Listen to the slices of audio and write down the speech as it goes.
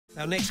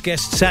Our next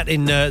guest sat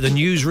in the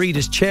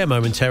newsreader's chair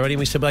momentarily, and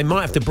we said they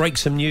might have to break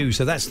some news,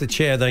 so that's the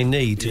chair they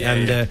need.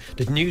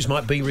 The news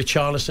might be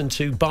Richarlison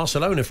to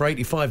Barcelona for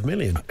 85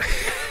 million.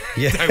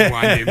 Don't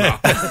wind him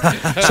up.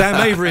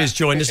 Sam Avery has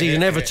joined us. He's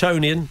an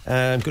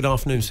Evertonian. Good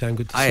afternoon, Sam.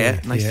 Good to see you.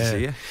 Nice to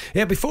see you.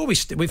 Yeah, before we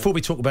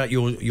talk about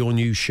your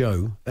new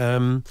show,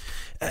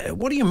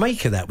 what do you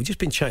make of that? We've just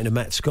been chatting to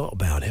Matt Scott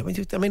about it.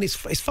 I mean,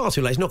 it's far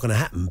too late. It's not going to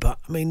happen. But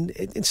I mean,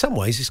 in some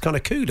ways, it's kind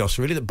of kudos,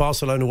 really, that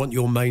Barcelona want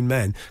your main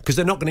man, because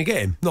they're not going to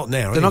get him. Not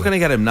now. They're not going to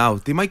get him now.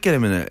 They might get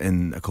him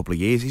in a couple of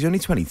years. He's only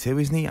 22,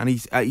 isn't he? And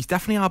he's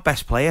definitely our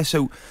best player.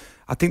 So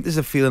I think there's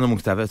a feeling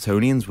amongst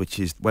Evertonians, which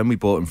is when we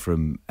bought him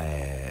from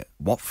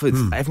Watford,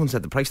 everyone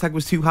said the price tag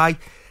was too high.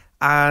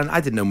 And I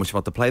didn't know much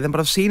about the player then,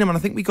 but I've seen him, and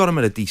I think we got him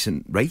at a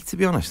decent rate, to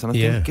be honest. And I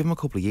think give him a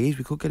couple of years,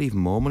 we could get even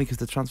more money, because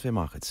the transfer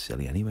market's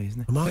silly anyway,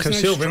 isn't it? Marco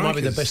Silva, it might be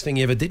the best thing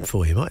he ever did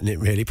for you, mightn't it,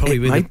 really? Probably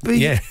it might be.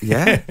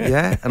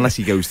 Yeah. Unless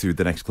he goes to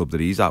the next club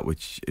that he's at,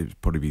 which is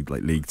probably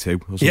like League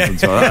Two or something.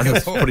 So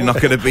that's probably not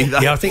going to be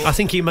that. Yeah, I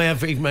think he may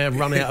have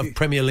run out of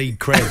Premier League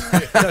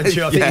cred. Don't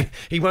you? I think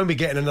he won't be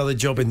getting another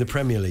job in the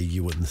Premier League,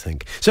 you wouldn't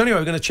think. So anyway,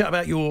 we're going to chat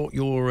about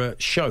your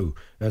show,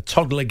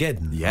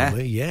 Toddlergeddon.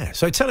 Yeah.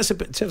 So tell us a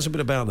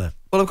bit about that.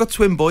 Well, I've got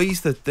twin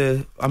boys that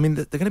they're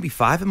going to be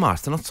 5 in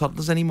March. They're not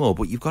toddlers anymore,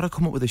 but you've got to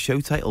come up with a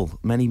show title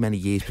many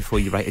years before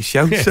you write a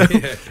show. So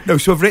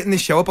I've written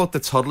this show about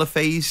the toddler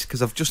phase,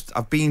 because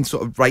I've been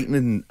sort of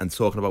writing and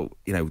talking about,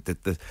 you know,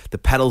 the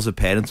perils of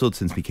parenthood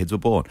since my kids were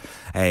born.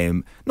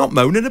 Not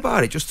moaning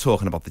about it, just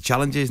talking about the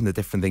challenges and the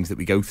different things that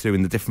we go through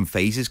in the different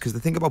phases. Because the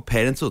thing about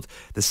parenthood,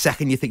 the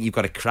second you think you've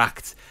got it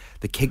cracked,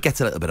 the kid gets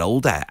a little bit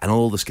older, and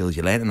all the skills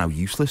you learn are now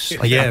useless.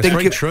 It's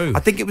very true. I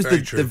think it was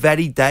the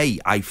very day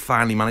I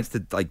finally managed to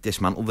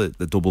dismantle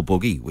the double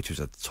buggy, which was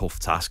a tough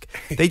task.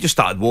 They just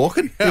started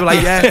walking. They were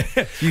like,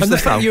 and the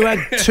fact you had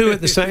two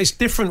at the same, it's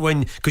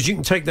different because you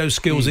can take those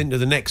skills into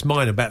the next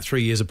mine about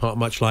 3 years apart,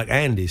 much like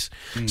Andy's.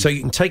 So you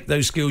can take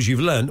those skills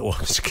you've learned,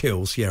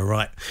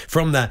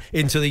 from that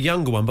into the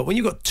younger one. But when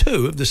you've got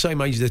two of the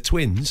same age, they're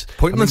twins.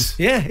 Pointless.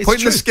 It's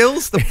pointless true.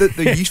 skills.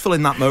 They're useful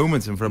in that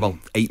moment and for about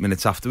 8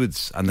 minutes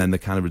afterwards, and then they're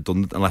kind of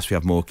redundant unless we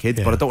have more kids.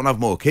 But I don't want to have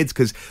more kids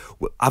because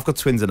I've got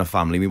twins in a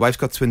family. My wife's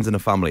got twins in a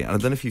family, and I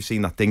don't know if you've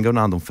seen that thing going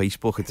around on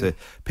Facebook. It's a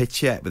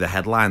picture with a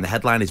headline. The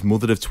headline is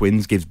 "Mother of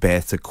Twins gives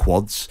birth to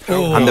quads,"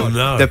 and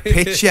the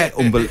picture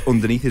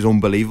underneath is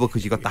unbelievable,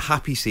 because you've got the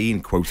happy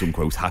scene, quote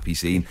unquote happy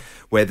scene,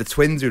 where the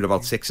twins who are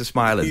about 6 are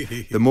smiling.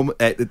 The mum,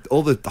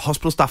 all the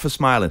hospital staff are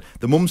smiling.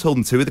 The mum's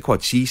holding 2 of the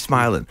quads, she's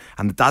smiling,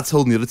 and the dad's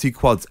holding the other 2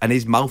 quads, and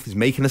his mouth is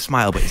making a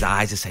smile, but his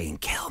eyes are saying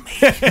 "kill me."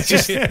 It's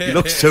just, he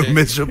looks so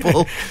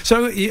miserable.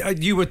 So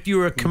you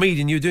were a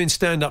comedian. You were doing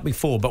stand up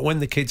before, but when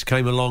the kids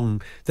came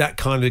along, that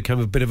kind of became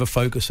a bit of a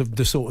focus of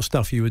the sort of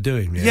stuff you were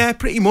doing. Yeah,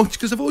 pretty much,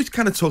 because I've always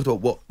kind of talked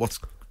about what's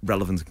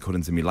relevant and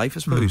current in my life, I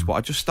suppose. But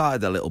I just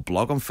started a little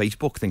blog on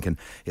Facebook, thinking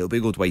it'll be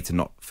a good way to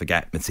not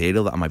forget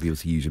material that I might be able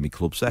to use in my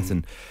club set.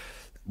 And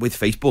with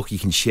Facebook, you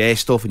can share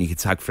stuff and you can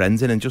tag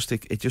friends in, and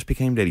it just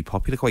became really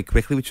popular quite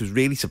quickly, which was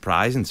really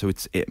surprising. So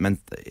it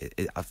meant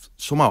I've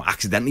somehow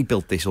accidentally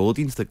built this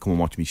audience that come and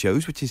watch me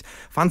shows, which is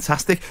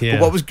fantastic. But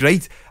what was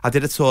great, I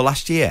did a tour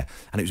last year,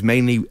 and it was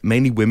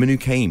mainly women who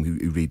came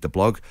who read the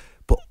blog,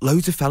 but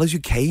loads of fellas who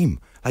came.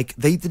 Like,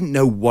 they didn't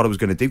know what I was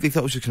going to do. They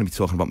thought I was just going to be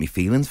talking about my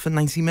feelings for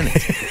 90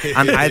 minutes.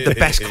 And I had the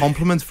best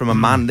compliment from a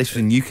man. This was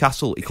in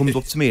Newcastle. He comes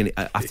up to me and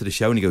after the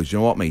show, and he goes, "You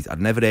know what, mate? I'd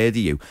never heard of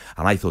you,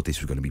 and I thought this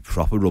was going to be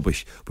proper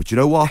rubbish. But you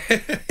know what?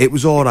 It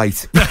was all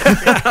right."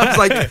 I was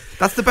like,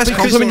 that's the best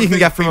compliment you can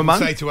get from a man.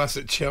 Say to us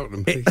at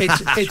Cheltenham.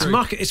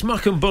 It's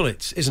muck and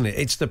bullets, isn't it?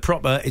 It's the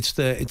proper, it's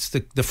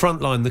the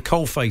front line, the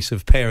coal face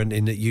of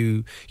parenting that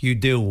you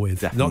deal with.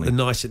 Definitely. Not the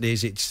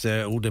niceties. It's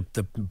all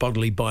the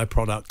bodily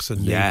byproducts.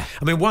 And yeah.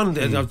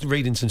 I was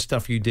reading some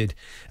stuff you did,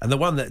 and the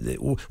one that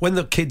when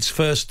the kids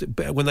first,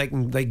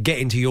 when they get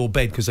into your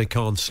bed because they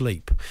can't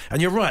sleep,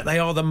 and you're right, they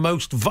are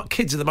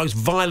kids are the most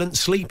violent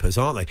sleepers,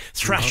 aren't they?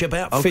 Thrash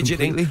about,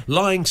 fidgeting, completely.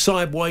 Lying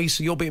sideways,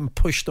 so you're being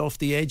pushed off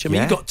the edge. I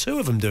mean, you've got 2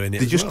 of them doing it.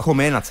 They just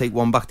come in, I take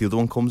one back, the other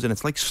one comes in.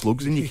 It's like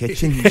slugs in your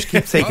kitchen. You just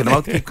keep taking them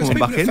out, keep coming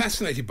back in. People are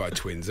fascinated by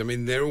twins. I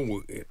mean, they're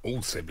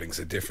all siblings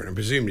are different, and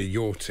presumably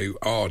your 2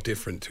 are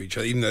different to each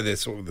other, even though they're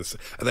sort of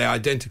are they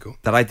identical?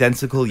 They're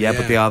identical, yeah,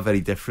 but they are very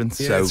different.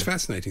 Yeah, so it's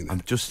fascinating.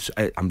 I'm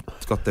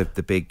got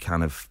the big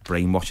kind of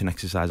brainwashing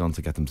exercise on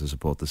to get them to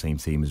support the same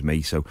team as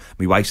me. So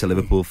my wife's a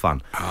Liverpool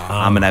fan.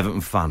 I'm an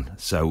Everton fan.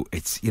 So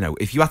it's,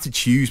 if you had to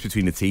choose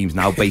between the teams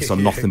now based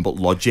on nothing but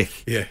logic,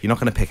 you're not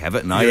going to pick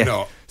Everton, are you?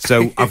 Not.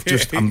 So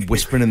I'm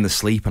whispering in the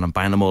sleep, and I'm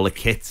buying them all the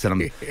kits,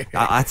 and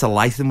I had to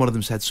lie to them. One of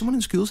them said, "Someone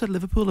in school said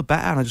Liverpool are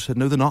better," and I just said,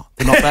 "No, they're not.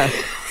 They're not better.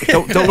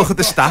 don't look at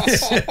the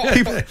stats.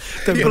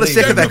 People are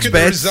sick of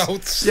experts."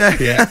 Results. Yeah.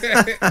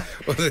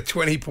 Or the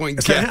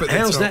 20-point gap.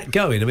 How's that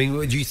going? I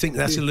mean, do you think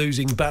that's a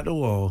losing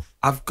battle, or?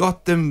 I've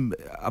got them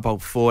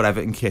about 4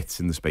 Everton kits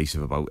in the space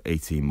of about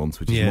 18 months,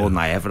 which is more than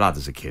I ever had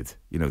as a kid.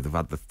 They've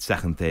had the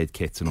second, third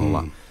kits and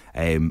all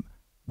that.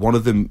 One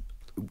of them,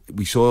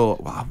 we saw,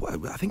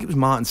 I think it was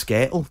Martin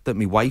Skirtle that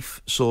my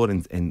wife saw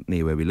in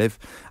near where we live,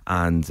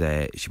 and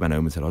she went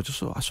home and said,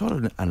 I saw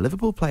a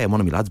Liverpool player, and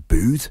one of my lads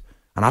booed.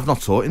 And I've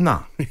not taught him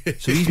that.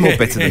 So he's more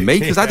bitter than me,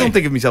 because I don't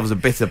think of myself as a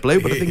bitter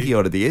bloke, but I think he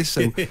already is.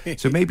 So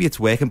maybe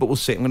it's working, but we'll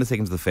see. I'm going to take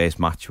him to the first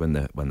match when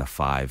they're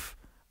 5.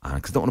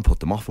 Because I don't want to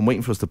put them off. I'm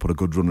waiting for us to put a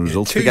good run of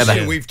results together.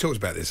 Soon, we've talked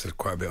about this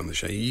quite a bit on the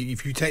show.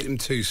 If you take them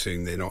too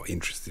soon, they're not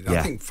interested.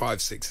 I think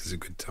 5, 6 is a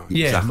good time.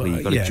 Yeah, exactly.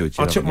 You've got to judge.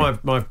 I took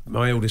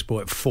my oldest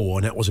boy at 4,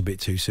 and that was a bit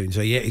too soon.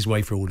 So he ate his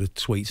way through all the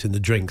sweets and the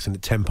drinks, and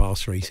at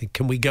 3:10 he said,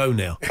 "Can we go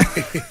now?"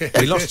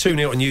 We lost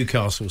 2-0 to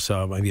Newcastle,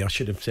 so maybe I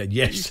should have said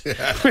yes.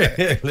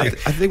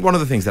 I think one of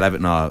the things that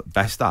Everton are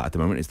best at the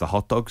moment is the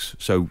hot dogs.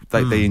 So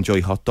they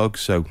enjoy hot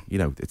dogs. So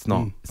it's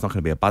not going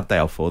to be a bad day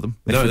out for them.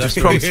 No, that's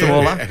just promised them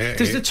all that.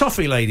 Does the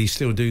toffee lady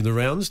still do the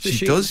rounds? Does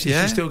she does, yeah.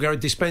 Does she still go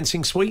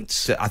dispensing sweets?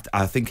 So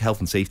I think health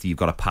and safety, you've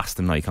got to pass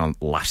them now. You can't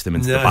lash them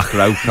into the back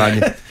row, can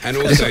you? And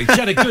also, she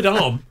had a good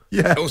arm.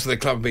 Yeah. Also, the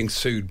club being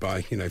sued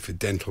by for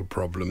dental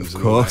problems.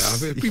 Of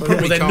course. And all that.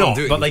 Well, they're not,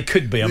 but they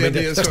could be. I mean,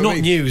 that's not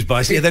news,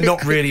 but they're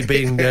not really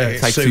being Type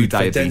 2 sued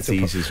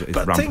diabetes is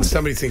rampant.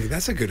 Somebody's thinking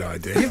that's a good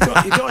idea. You've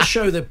got to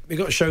show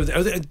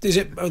the. Is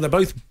it? They're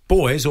both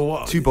boys or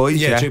what? 2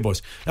 boys. Yeah, 2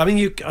 boys. I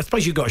mean, I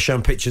suppose you've got to show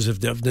them pictures of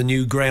the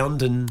new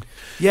ground and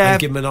give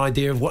them an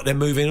idea of what they're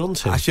moving on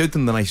to. I showed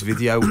them the nice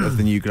video of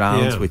the new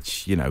ground,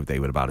 which they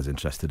were about as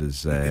interested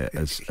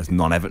as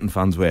non-Everton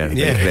fans were. I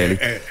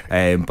think,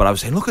 really. But I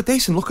was saying, look at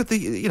this and look at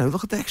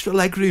the extra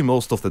leg room, all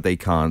stuff that they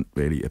can't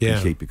really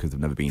appreciate because they've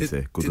never been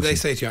to Goodison. Did they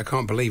say to you, I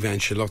can't believe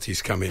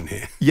Ancelotti's come in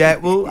here? Yeah,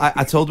 well,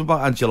 I told them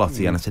about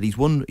Ancelotti and I said he's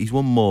won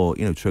more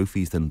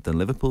trophies than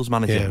Liverpool's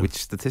manager, which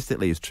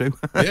statistically is true.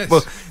 Yes.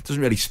 But it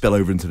doesn't really spill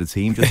over into the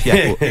team just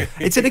yet. But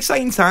it's an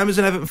exciting time as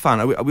an Everton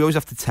fan. We always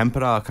have to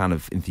temper our kind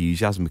of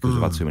enthusiasm because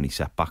we've had so many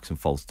setbacks and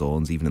false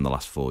dawns, even in the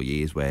last 4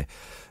 years, where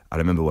I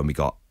remember when we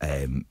got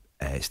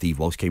Steve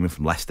Walsh came in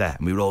from Leicester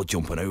and we were all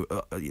jumping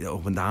up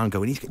and down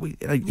going, he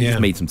just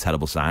made some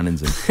terrible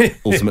signings and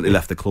ultimately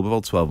left the club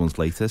about 12 months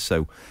later.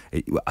 So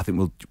I think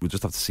we'll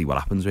just have to see what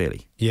happens,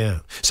 really.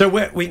 Yeah. So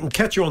we can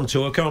catch you on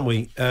tour, can't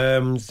we?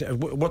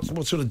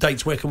 What sort of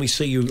dates? Where can we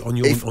see you on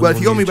your if you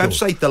go on my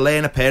website,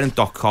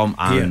 thelearnerparent.com,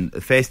 and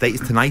the first date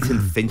is tonight in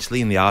Finchley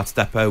in the Arts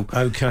Depot.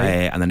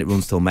 Okay. And then it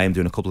runs till May. I'm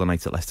doing a couple of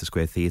nights at Leicester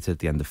Square Theatre at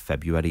the end of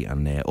February,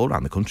 and all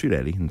around the country,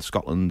 really, in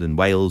Scotland and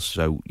Wales.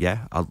 So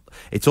yeah,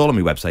 it's all on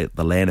my website,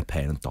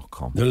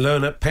 thelearnerparent.com. The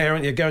Learner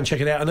Parent, you go and check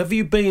it out. And have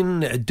you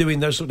been doing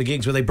those sort of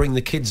gigs where they bring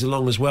the kids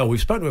along as well? We've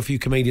spoken to a few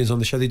comedians on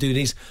the show. They do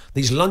these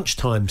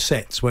lunchtime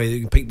sets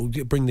where people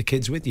bring the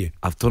kids with you.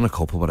 I've done a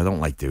couple, but I don't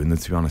like doing them,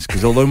 to be honest,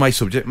 because although my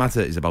subject matter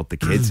is about the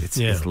kids,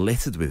 it's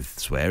littered with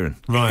swearing.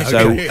 Right.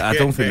 So I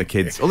don't think the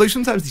kids, although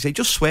sometimes they say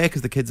just swear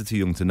because the kids are too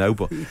young to know,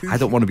 but I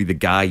don't want to be the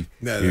guy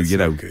who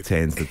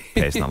turns the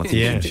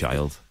personality into a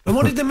child. And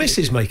what did the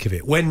missus make of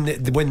it when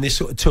this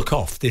sort of took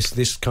off?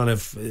 This kind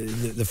of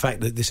the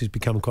fact that this has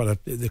become quite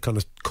the kind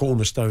of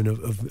cornerstone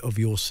of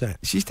your set.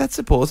 She's dead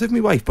supportive, my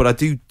wife, but I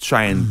do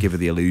try and give her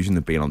the illusion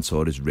that being on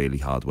tour is really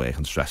hard work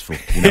and stressful.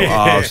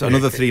 So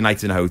another 3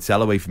 nights in a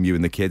hotel away from you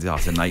and the kids.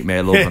 It's a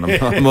nightmare, love, and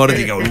I'm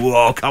already going,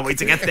 whoa, can't wait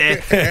to get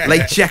there.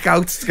 Late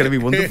checkout, it's going to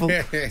be wonderful.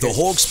 The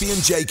Hawksby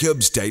and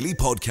Jacobs Daily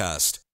Podcast.